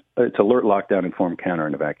a second, it's Alert, Lockdown, Inform, Counter,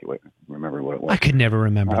 and Evacuate. Remember what it was? I could never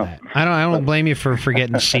remember that. I don't blame you for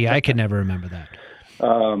forgetting C. I could never remember that.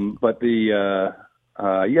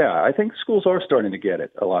 I think schools are starting to get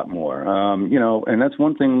it a lot more. And that's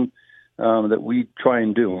one thing that we try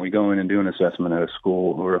and do when we go in and do an assessment at a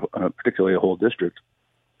school or particularly a whole district.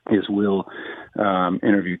 Is we'll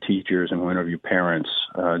interview teachers and we'll interview parents,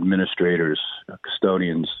 administrators,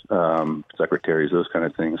 custodians, secretaries, those kind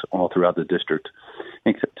of things, all throughout the district,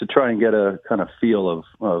 and to try and get a kind of feel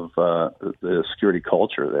of the security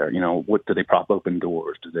culture there. What do they prop open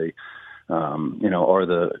doors? Do they,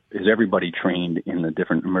 is everybody trained in the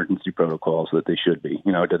different emergency protocols that they should be?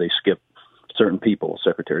 Do they skip certain people,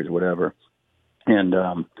 secretaries, whatever? And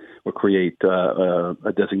we'll create a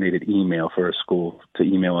designated email for a school to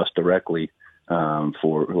email us directly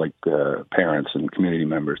for parents and community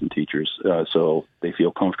members and teachers, so they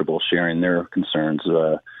feel comfortable sharing their concerns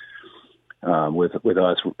with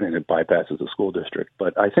us, and it bypasses the school district.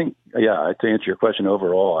 But I think, to answer your question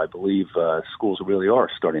overall, I believe schools really are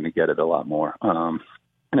starting to get it a lot more, and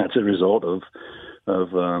that's a result of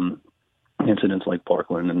incidents like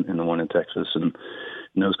Parkland and the one in Texas and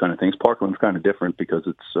those kind of things. Parkland's kind of different because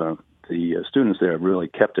it's the students there have really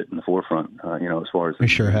kept it in the forefront. As far as they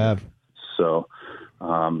sure have. So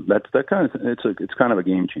that kind of it's kind of a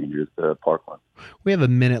game changer at Parkland. We have a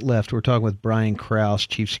minute left. We're talking with Brian Kraus,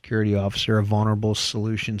 Chief Security Officer of Vulnerable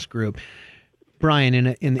Solutions Group. Brian,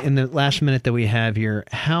 in the last minute that we have here,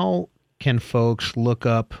 how can folks look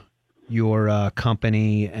up your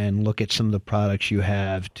company and look at some of the products you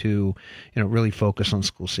have to really focus on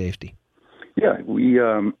school safety? Yeah,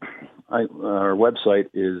 our website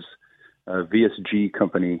is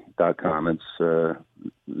vsgcompany.com. It's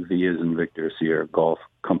V as in Victor, Sierra, Golf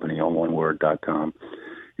Company, all one word, .com.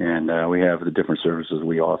 And we have the different services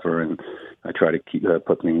we offer, and I try to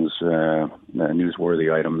put things,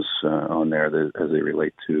 newsworthy items on there as they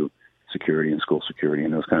relate to security and school security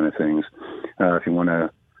and those kind of things. If you want to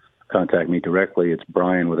contact me directly, it's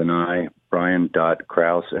Brian with an I,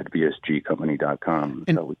 brian.kraus@vsgcompany.com.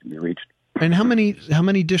 That's how we can be reached. And how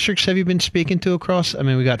many districts have you been speaking to across? I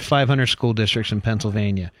mean, we got 500 school districts in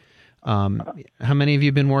Pennsylvania. How many have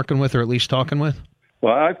you been working with, or at least talking with?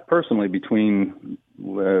 Well, I've personally, between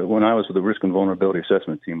when I was with the Risk and Vulnerability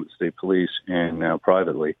Assessment Team with the State Police and now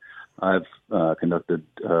privately, I've conducted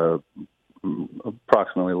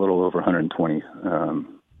approximately a little over 120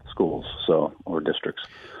 schools, or districts.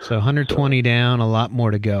 So 120 down, a lot more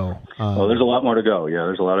to go. There's a lot more to go. Yeah,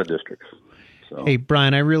 there's a lot of districts. So. Hey,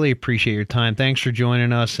 Brian, I really appreciate your time. Thanks for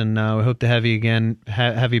joining us, and we hope to have you again,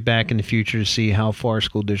 have you back in the future to see how far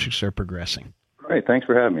school districts are progressing. Great. Thanks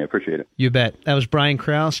for having me. I appreciate it. You bet. That was Brian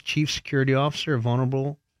Kraus, Chief Security Officer of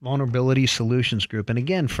Vulnerability Solutions Group. And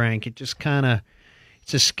again, Frank, it just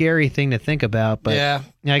it's a scary thing to think about. But yeah,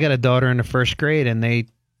 I got a daughter in the first grade, and they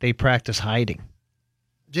practice hiding.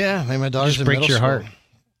 Yeah, I mean, my daughter's just in breaks middle your school.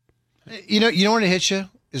 heart. You know when it hits you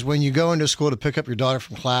is when you go into school to pick up your daughter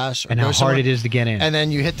from class, and how hard it is to get in. And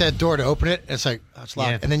then you hit that door to open it, and it's like, oh, it's locked.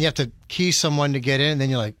 Yeah. And then you have to key someone to get in, and then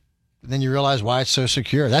you're like, then you realize why it's so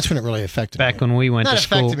secure. That's when it really affected me. Back when we went Not to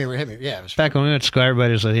school. affected me, it hit me. Yeah, it was back when we went to school,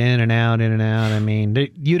 everybody was like in and out, in and out. I mean,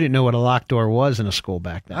 you didn't know what a locked door was in a school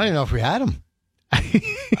back then. I didn't know if we had them. I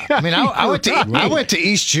mean, I went to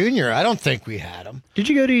East Junior. I don't think we had them. Did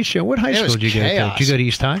you go to East? What high school did you go to? Did you go to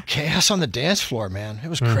East High? Chaos on the dance floor, man. It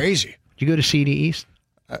was crazy. Did you go to CD East?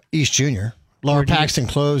 East Junior. Lower Paxton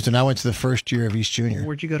closed, and I went to the first year of East Junior.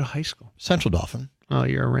 Where'd you go to high school? Central Dolphin. Oh,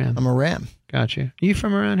 you're a Ram. I'm a Ram. Gotcha. You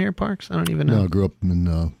from around here, Parks? I don't even know. No, I grew up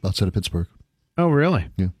in outside of Pittsburgh. Oh, really?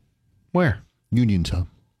 Yeah. Where? Uniontown.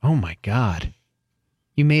 Oh, my God.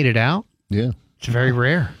 You made it out? Yeah. It's very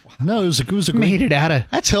rare. No, it was a great... Made it out of...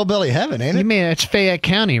 That's hillbilly heaven, ain't it? You made it. It's Fayette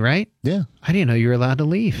County, right? Yeah. I didn't know you were allowed to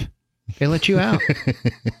leave. They let you out.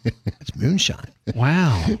 It's moonshine.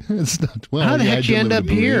 Wow. It's not... Well, how the heck you end up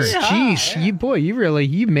here? Yeah, Jeez, yeah.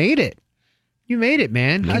 You made it. You made it,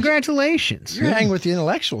 man. Congratulations. You're hanging with the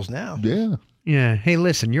intellectuals now. Yeah. Yeah. Hey,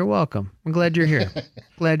 listen, you're welcome. I'm glad you're here.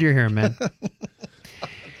 Glad you're here, man.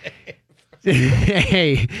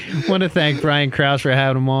 Hey, want to thank Brian Kraus for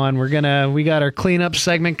having him on. We got our cleanup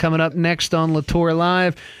segment coming up next on Latour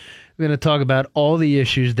Live. We're going to talk about all the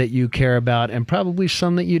issues that you care about and probably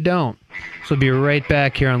some that you don't. So we'll be right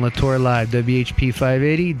back here on Latour Live, WHP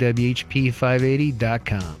 580,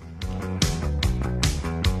 WHP580.com.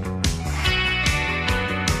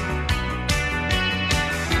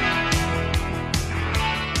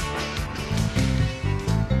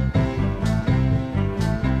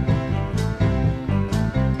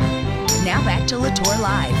 Now back to Latour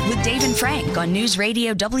Live with Dave and Frank on News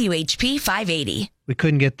Radio WHP 580. We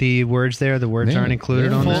couldn't get the words there. The words aren't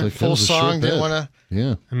included on that. Full song. Didn't want to.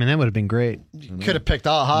 Yeah. I mean, that would have been great. You could have picked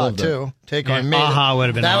Aha too. Take on me. Aha would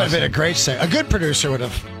have been. That would have awesome. been a great sing. A good producer would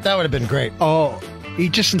have. That would have been great. Oh, he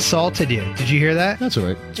just insulted you. Did you hear that? That's all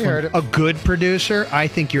right. You heard it. A good producer? I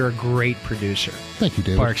think you're a great producer. Thank you,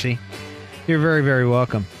 David. Parksy. You're very, very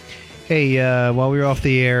welcome. Hey, while we were off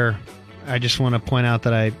the air, I just want to point out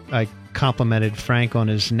that I complimented Frank on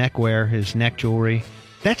his neckwear, his neck jewelry.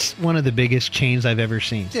 That's one of the biggest chains I've ever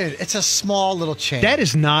seen. Dude, it's a small little chain. That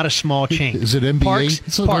is not a small chain. Is it NBA? Parks,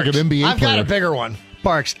 It's like an NBA I've player. got a bigger one.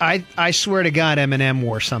 Parks, I swear to God, Eminem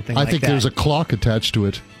wore something I like that. think there's a clock attached to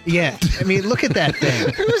it. Yeah, I mean, look at that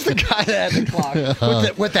thing. Who was the guy that had the clock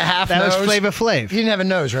with the half That nose? was Flava Flav. He didn't have a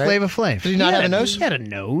nose, right? Flava Flav. Did he not have a nose? He had a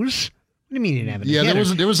nose. What do you mean he didn't have a nose? Yeah, He had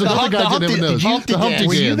there was another guy that didn't have a nose. Humpty The Humpty Dance.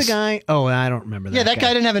 Were you the Dance. guy? Oh, I don't remember that. Yeah, that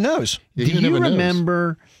guy didn't have a nose. Yeah, Do he didn't you have a nose.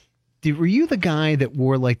 remember? Were you the guy that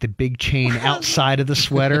wore like the big chain outside of the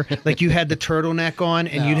sweater? Like you had the turtleneck on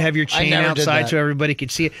and No, you'd have your I chain never did outside that. so everybody could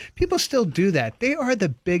see it. People still do that. They are the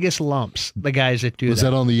biggest lumps, the guys that do Was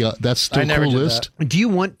that on the that's still I never cool did list? Do you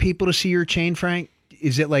want people to see your chain, Frank?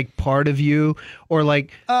 Is it like part of you or like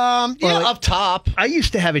Yeah, like- up top. I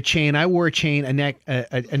used to have a chain. I wore a chain, a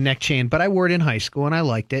neck chain, but I wore it in high school and I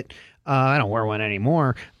liked it. I don't wear one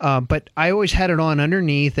anymore, but I always had it on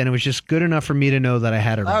underneath, and it was just good enough for me to know that I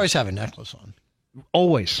had it on. I always have a necklace on.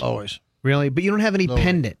 Always, really. But you don't have any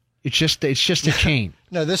pendant. It's just a chain.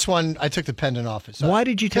 No, this one I took the pendant off. It's Why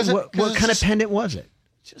did you take? What kind of pendant was it?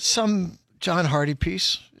 Just some John Hardy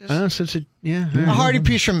piece. Oh, so it's a A Hardy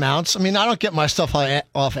piece from Mounts. I mean, I don't get my stuff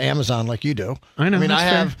off Amazon like you do. I know. I mean, that's I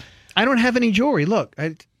have. fair. I don't have any jewelry. Look,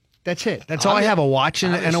 that's it. That's all I have: a watch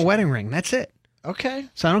and a wedding ring. That's it. Okay.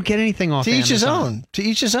 So I don't get anything off To each his Amazon. own. To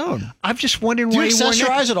each his own. I've just wondered Do why you you wore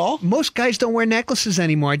accessorize at all? Most guys don't wear necklaces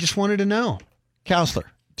anymore. I just wanted to know.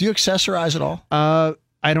 Counselor, do you accessorize at all?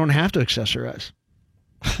 I don't have to accessorize.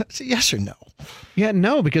 It's a yes or no. Yeah,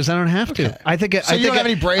 no, because I don't have to. Okay. I think. So you don't have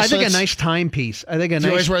any I think bracelets? a nice timepiece. I think a Do you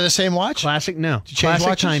nice always wear the same watch? classic. No, Do you change classic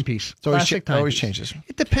watches? timepiece. It's always, Classic always timepiece. changes.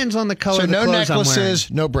 It depends on the color. So of the no clothes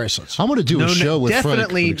necklaces, no bracelets. I'm going to do a show with Frank.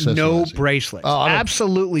 definitely for no accessorizing. bracelets. Oh,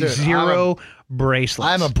 Absolutely dude, zero bracelets.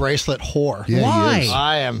 I'm a bracelet whore. Yeah, he Why? is.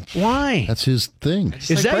 I am. Why? That's his thing.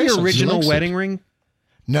 Is like that bracelets. your He original likes it. wedding ring?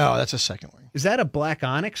 No, that's a second ring. Is that a black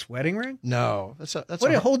onyx wedding ring? No, that's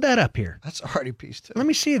What? Hold that up here. that's a hardy piece too. Let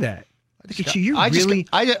me see that. Look at you. You I just really.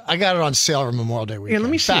 I got it on sale for Memorial Day weekend.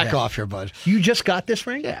 let me see Back that. off here, bud. You just got this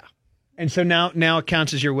ring? Yeah. And so now it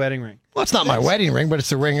counts as your wedding ring. Well, it's not my wedding ring, but it's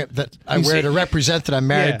the ring that I wear to represent that I'm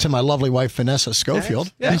married Yeah. to my lovely wife, Vanessa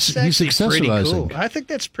Schofield. That's He's actually pretty accessorizing. cool. I think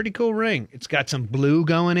that's a pretty cool ring. It's got some blue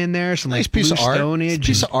going in there, some Nice like piece blue of art. stonage. It's a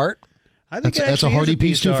piece and- of art. I think That's a actually is hardy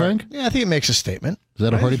piece too, of art. Frank? Yeah, I think it makes a statement. Is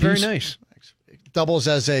that a hardy Very piece? nice. Doubles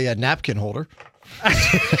as a napkin holder.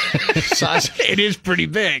 Size. It is pretty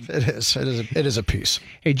big. It is. It is a piece.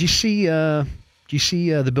 Hey, did you see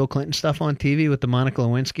the Bill Clinton stuff on TV with the Monica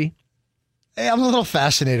Lewinsky? Hey, I'm a little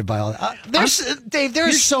fascinated by all that. Dave, there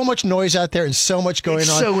is so much noise out there and so much going It's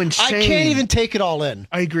on. so I insane. can't even take it all in.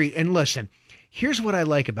 I agree. And listen, here's what I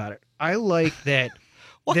like about it. I like that.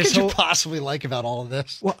 What this could you whole- possibly like about all of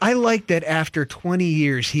this? Well, I like that after 20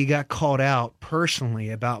 years, he got called out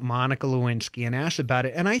personally about Monica Lewinsky and asked about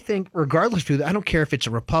it. And I think, regardless of I don't care if it's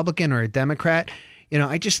a Republican or a Democrat,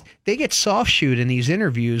 they get soft shoot in these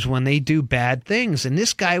interviews when they do bad things. And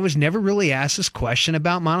this guy was never really asked this question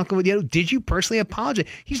about Monica. Did you personally apologize?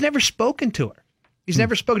 He's never spoken to her. He's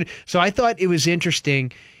never spoken. So I thought it was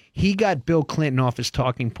interesting. He got Bill Clinton off his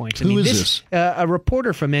talking points. Who is this? A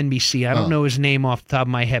reporter from NBC. I don't know his name off the top of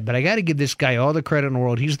my head, but I got to give this guy all the credit in the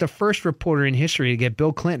world. He's the first reporter in history to get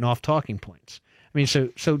Bill Clinton off talking points. I mean, so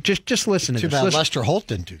just listen to Too this. bad Listen- Lester Holt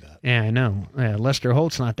didn't do that. Yeah, I know. Yeah, Lester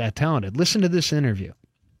Holt's not that talented. Listen to this interview.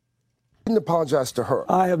 Didn't apologize to her.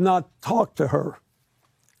 I have not talked to her.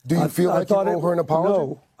 Do you feel like you owe her an apology?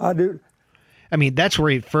 No, I do. I mean, that's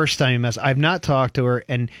where first time he messed. I've not talked to her,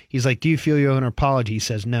 and he's like, "Do you feel you owe an apology?" He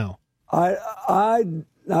says, "No." I do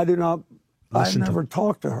not. I've Listen to never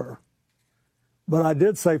talked to her, but I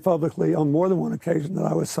did say publicly on more than one occasion that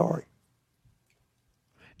I was sorry.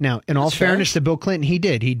 Now, in all fairness to Bill Clinton, he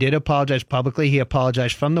did. He did apologize publicly. He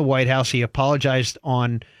apologized from the White House. He apologized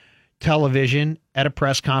on television at a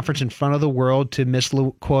press conference in front of the world to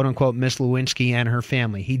quote unquote Miss Lewinsky and her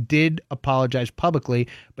family. He did apologize publicly,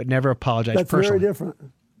 but never apologized That's personally. very different.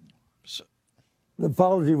 The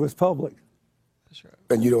apology was public.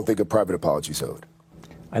 And you don't think a private apology is owed?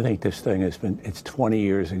 I think this thing it's 20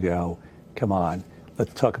 years ago. Come on.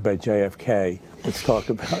 Let's talk about JFK. Let's talk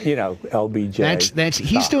about, LBJ.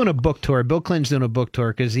 He's doing a book tour. Bill Clinton's doing a book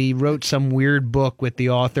tour because he wrote some weird book with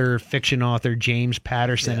the fiction author James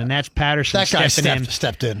Patterson, and that's Patterson. That guy stepping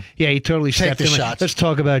stepped in. Yeah, he totally Take stepped the in. shots. Let's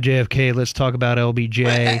talk about JFK. Let's talk about LBJ.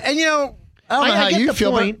 And I don't know I how get you the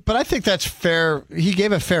feel, point. but I think that's fair. He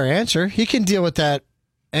gave a fair answer. He can deal with that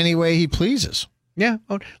any way he pleases. Yeah.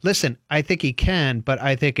 Oh, listen, I think he can, but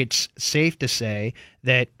I think it's safe to say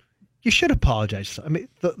that you should apologize. I mean,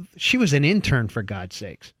 she was an intern, for God's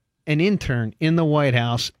sakes, an intern in the White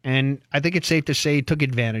House, and I think it's safe to say he took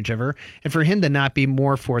advantage of her. And for him to not be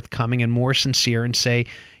more forthcoming and more sincere and say,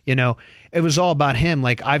 it was all about him.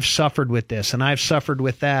 Like, I've suffered with this, and I've suffered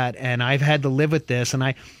with that, and I've had to live with this.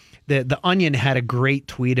 And the Onion had a great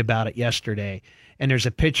tweet about it yesterday. And there's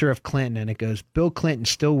a picture of Clinton, and it goes, Bill Clinton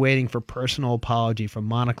still waiting for personal apology from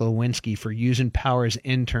Monica Lewinsky for using power as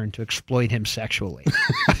intern to exploit him sexually.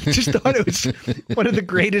 I just thought it was one of the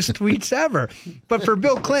greatest tweets ever. But for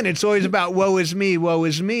Bill Clinton, it's always about woe is me,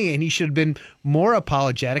 and he should have been more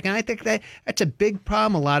apologetic. And I think that's a big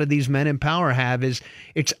problem a lot of these men in power have is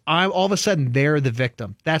all of a sudden they're the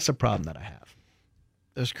victim. That's the problem that I have.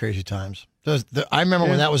 Those crazy times. I remember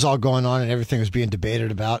when that was all going on and everything was being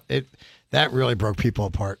debated about it. That really broke people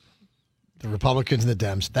apart. The Republicans and the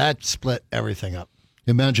Dems. That split everything up.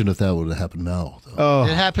 Imagine if that would have happened now, though. Oh,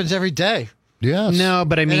 It happens every day. Yes. no,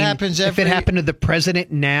 but I mean, happens if it happened to the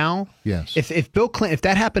president now, Yes. If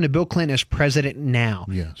that happened to Bill Clinton as president now,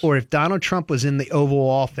 Yes. or if Donald Trump was in the Oval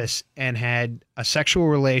Office and had a sexual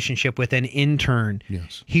relationship with an intern,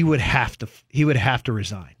 Yes. he would have to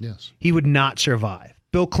resign. Yes. He would not survive.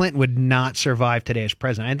 Bill Clinton would not survive today as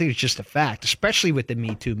president. I think it's just a fact, especially with the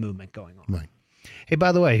Me Too movement going on. Right. Hey,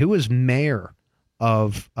 by the way, who was mayor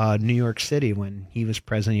of New York City when he was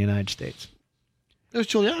president of the United States? It was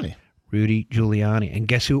Giuliani. Rudy Giuliani. And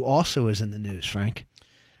guess who also is in the news, Frank?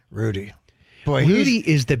 Rudy. Boy, Rudy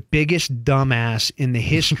is the biggest dumbass in the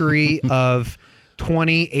history of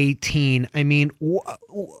 2018. I mean,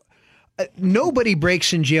 nobody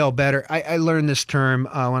breaks in jail better. I learned this term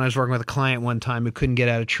when I was working with a client one time who couldn't get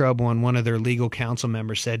out of trouble, and one of their legal counsel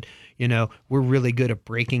members said, we're really good at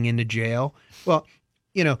breaking into jail. Well,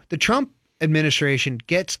 the Trump administration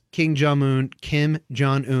gets Kim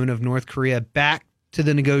Jong-un of North Korea back to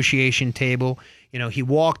the negotiation table. He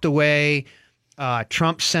walked away.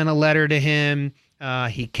 Trump sent a letter to him.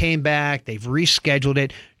 He came back. They've rescheduled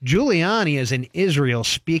it. Giuliani is in Israel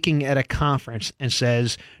speaking at a conference and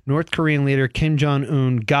says North Korean leader Kim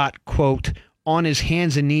Jong-un got, quote, on his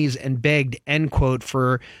hands and knees and begged, end quote,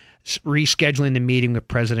 for rescheduling the meeting with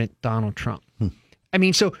President Donald Trump. I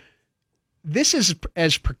mean, so this is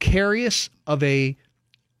as precarious of a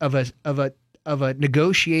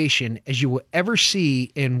negotiation as you will ever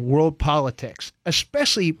see in world politics,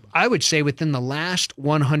 especially, I would say, within the last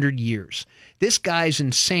 100 years. This guy's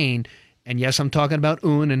insane. And yes, I'm talking about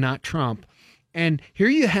Un and not Trump. And here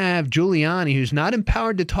you have Giuliani, who's not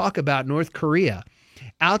empowered to talk about North Korea,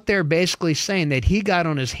 out there basically saying that he got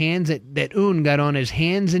on his hands, that Un got on his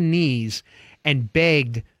hands and knees and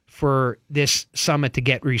begged for this summit to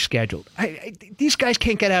get rescheduled. These guys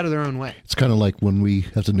can't get out of their own way. It's kind of like when we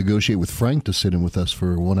have to negotiate with Frank to sit in with us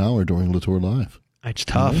for 1 hour during Latour Live. It's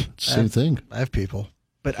tough. It's the same thing. I have people.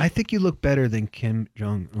 But I think you look better than Kim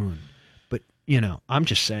Jong-un. But, I'm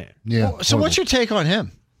just saying. Yeah. So what's your take on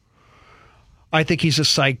him? I think he's a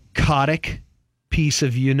psychotic piece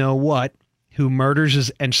of you-know-what who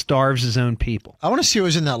murders and starves his own people. I want to see what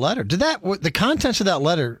was in that letter. The contents of that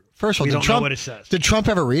letter, first of all, we don't know what it says. Did Trump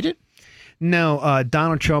ever read it? No.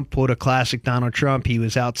 Donald Trump pulled a classic Donald Trump. He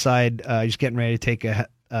was outside. He's getting ready to take the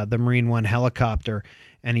Marine One helicopter.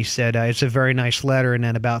 And he said, it's a very nice letter. And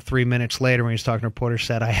then about 3 minutes later, when he was talking to reporters,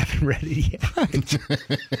 said, I haven't read it yet. Right.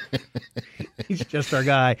 He's just our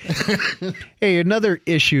guy. Hey, another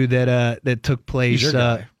issue that took place. He's your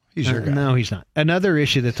guy. He's your guy. No, he's not. Another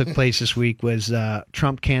issue that took place this week was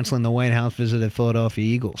Trump canceling the White House visit to the Philadelphia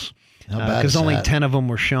Eagles. Because only 10 of them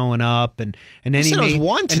were showing up, and then he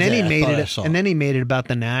made it about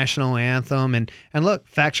the national anthem. And look,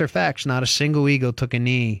 facts are facts. Not a single Eagle took a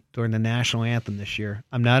knee during the national anthem this year.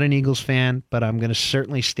 I'm not an Eagles fan, but I'm going to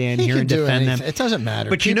certainly stand here and defend them. It doesn't matter.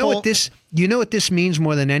 But you know what this means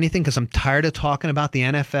more than anything, because I'm tired of talking about the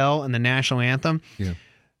NFL and the national anthem. Yeah.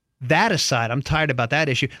 That aside, I'm tired about that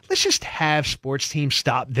issue. Let's just have sports teams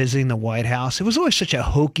stop visiting the White House. It was always such a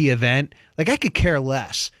hokey event. Like, I could care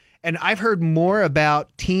less. And I've heard more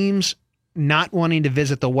about teams not wanting to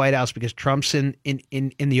visit the White House because Trump's in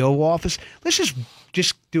the Oval Office. Let's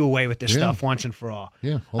just do away with this stuff once and for all.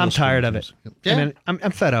 Yeah, I'm tired of it. Yep. Yeah. I mean,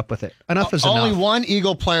 I'm fed up with it. Enough is enough. Only one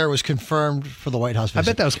Eagle player was confirmed for the White House visit.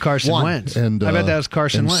 I bet that was Carson Wentz. I bet that was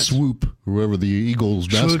Carson Wentz. Swoop, whoever the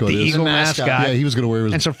Eagles mascot the is. Eagle mascot. Yeah, he was going to wear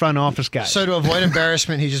his... And some front office guys. So to avoid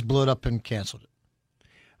embarrassment, he just blew it up and canceled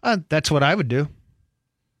it. That's what I would do.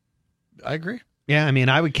 I agree. Yeah, I mean,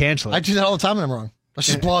 I would cancel it. I do that all the time when I'm wrong. Let's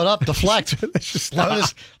just blow it up. Deflect. Let's just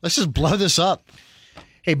blow this up.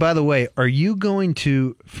 Hey, by the way, Frank,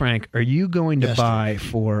 are you going to buy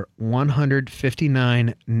for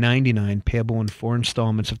 $159.99 payable in 4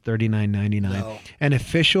 installments of $39.99 an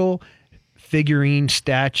official figurine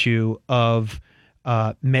statue of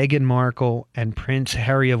Meghan Markle and Prince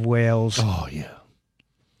Harry of Wales? Oh, yeah.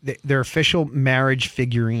 Their official marriage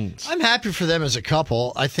figurines. I'm happy for them as a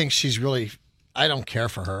couple. I think she's really... I don't care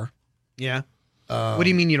for her. Yeah? What do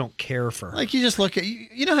you mean you don't care for her? Like, you just look at...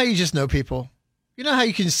 You know how you just know people? You know how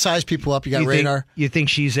you can size people up? You got radar? You think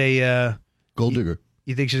she's a... gold digger.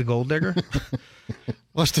 You think she's a gold digger?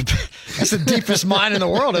 That's the deepest mine in the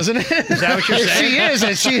world, isn't it? Is that what you're saying? She is.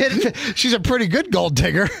 And she's a pretty good gold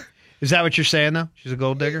digger. Is that what you're saying, though? She's a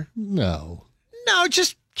gold digger? No,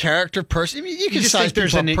 just character, person. I mean, you can size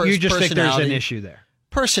people up. You just think there's an issue there.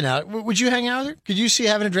 Personality. Would you hang out with her? Could you see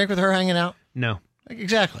having a drink with her hanging out? No.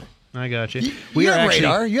 Exactly. I got you. You have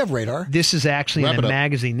radar. You have radar. This is actually in a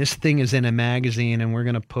magazine. This thing is in a magazine, and we're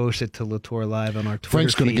going to post it to Latour Live on our Twitter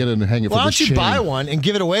Frank's going to get it and hang it from his chain. Why don't you buy one and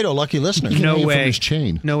give it away to a lucky listener? No way. From his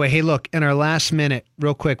chain. No way. Hey, look, in our last minute,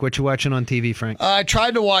 real quick, what you watching on TV, Frank? I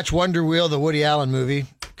tried to watch Wonder Wheel, the Woody Allen movie.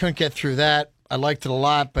 Couldn't get through that. I liked it a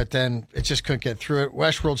lot, but then it just couldn't get through it.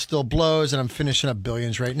 Westworld still blows, and I'm finishing up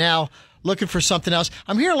Billions right now. Looking for something else.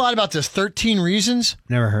 I'm hearing a lot about this 13 Reasons.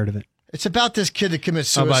 Never heard of it. It's about this kid that commits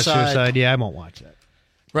suicide. About suicide? Yeah, I won't watch that.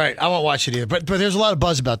 Right, I won't watch it either. But there's a lot of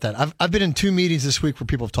buzz about that. I've been in 2 meetings this week where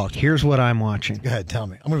people have talked about it. Here's what I'm watching. Go ahead, tell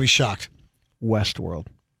me. I'm going to be shocked. Westworld.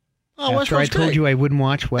 After I told you I wouldn't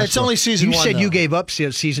watch Westworld. It's only season 1, You said though. you gave up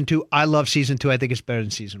season 2. I love season 2. I think it's better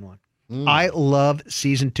than season 1. I love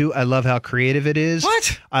season 2. I love how creative it is.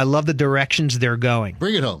 What? I love the directions they're going.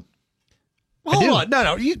 Bring it home. Hold on.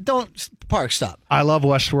 No, you don't. Park, stop. I love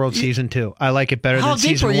Westworld season 2. I like it better than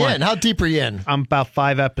season 1. How deep are you in? I'm about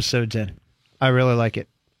 5 episodes in. I really like it.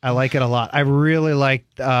 I like it a lot. I really like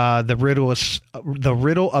the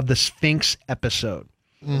riddle of the Sphinx episode.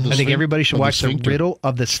 I think everybody should watch the Riddle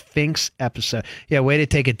of the Sphinx episode. Yeah, way to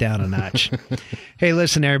take it down a notch. Hey,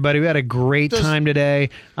 listen, everybody, we had a great time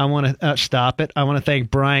today. I want to stop it. I want to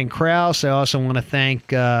thank Brian Krause. I also want to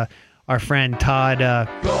thank our friend Todd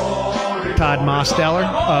Mosteller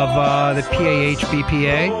of the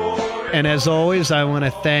PAHBPA. And as always, I want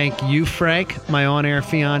to thank you, Frank, my on-air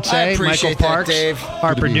fiance, Michael Parks, Dave.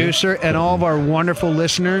 our producer, and all of our wonderful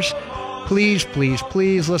listeners. Please, please,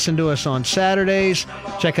 please listen to us on Saturdays.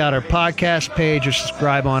 Check out our podcast page or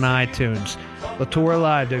subscribe on iTunes. Latour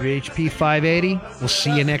Live, WHP 580. We'll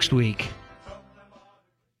see you next week.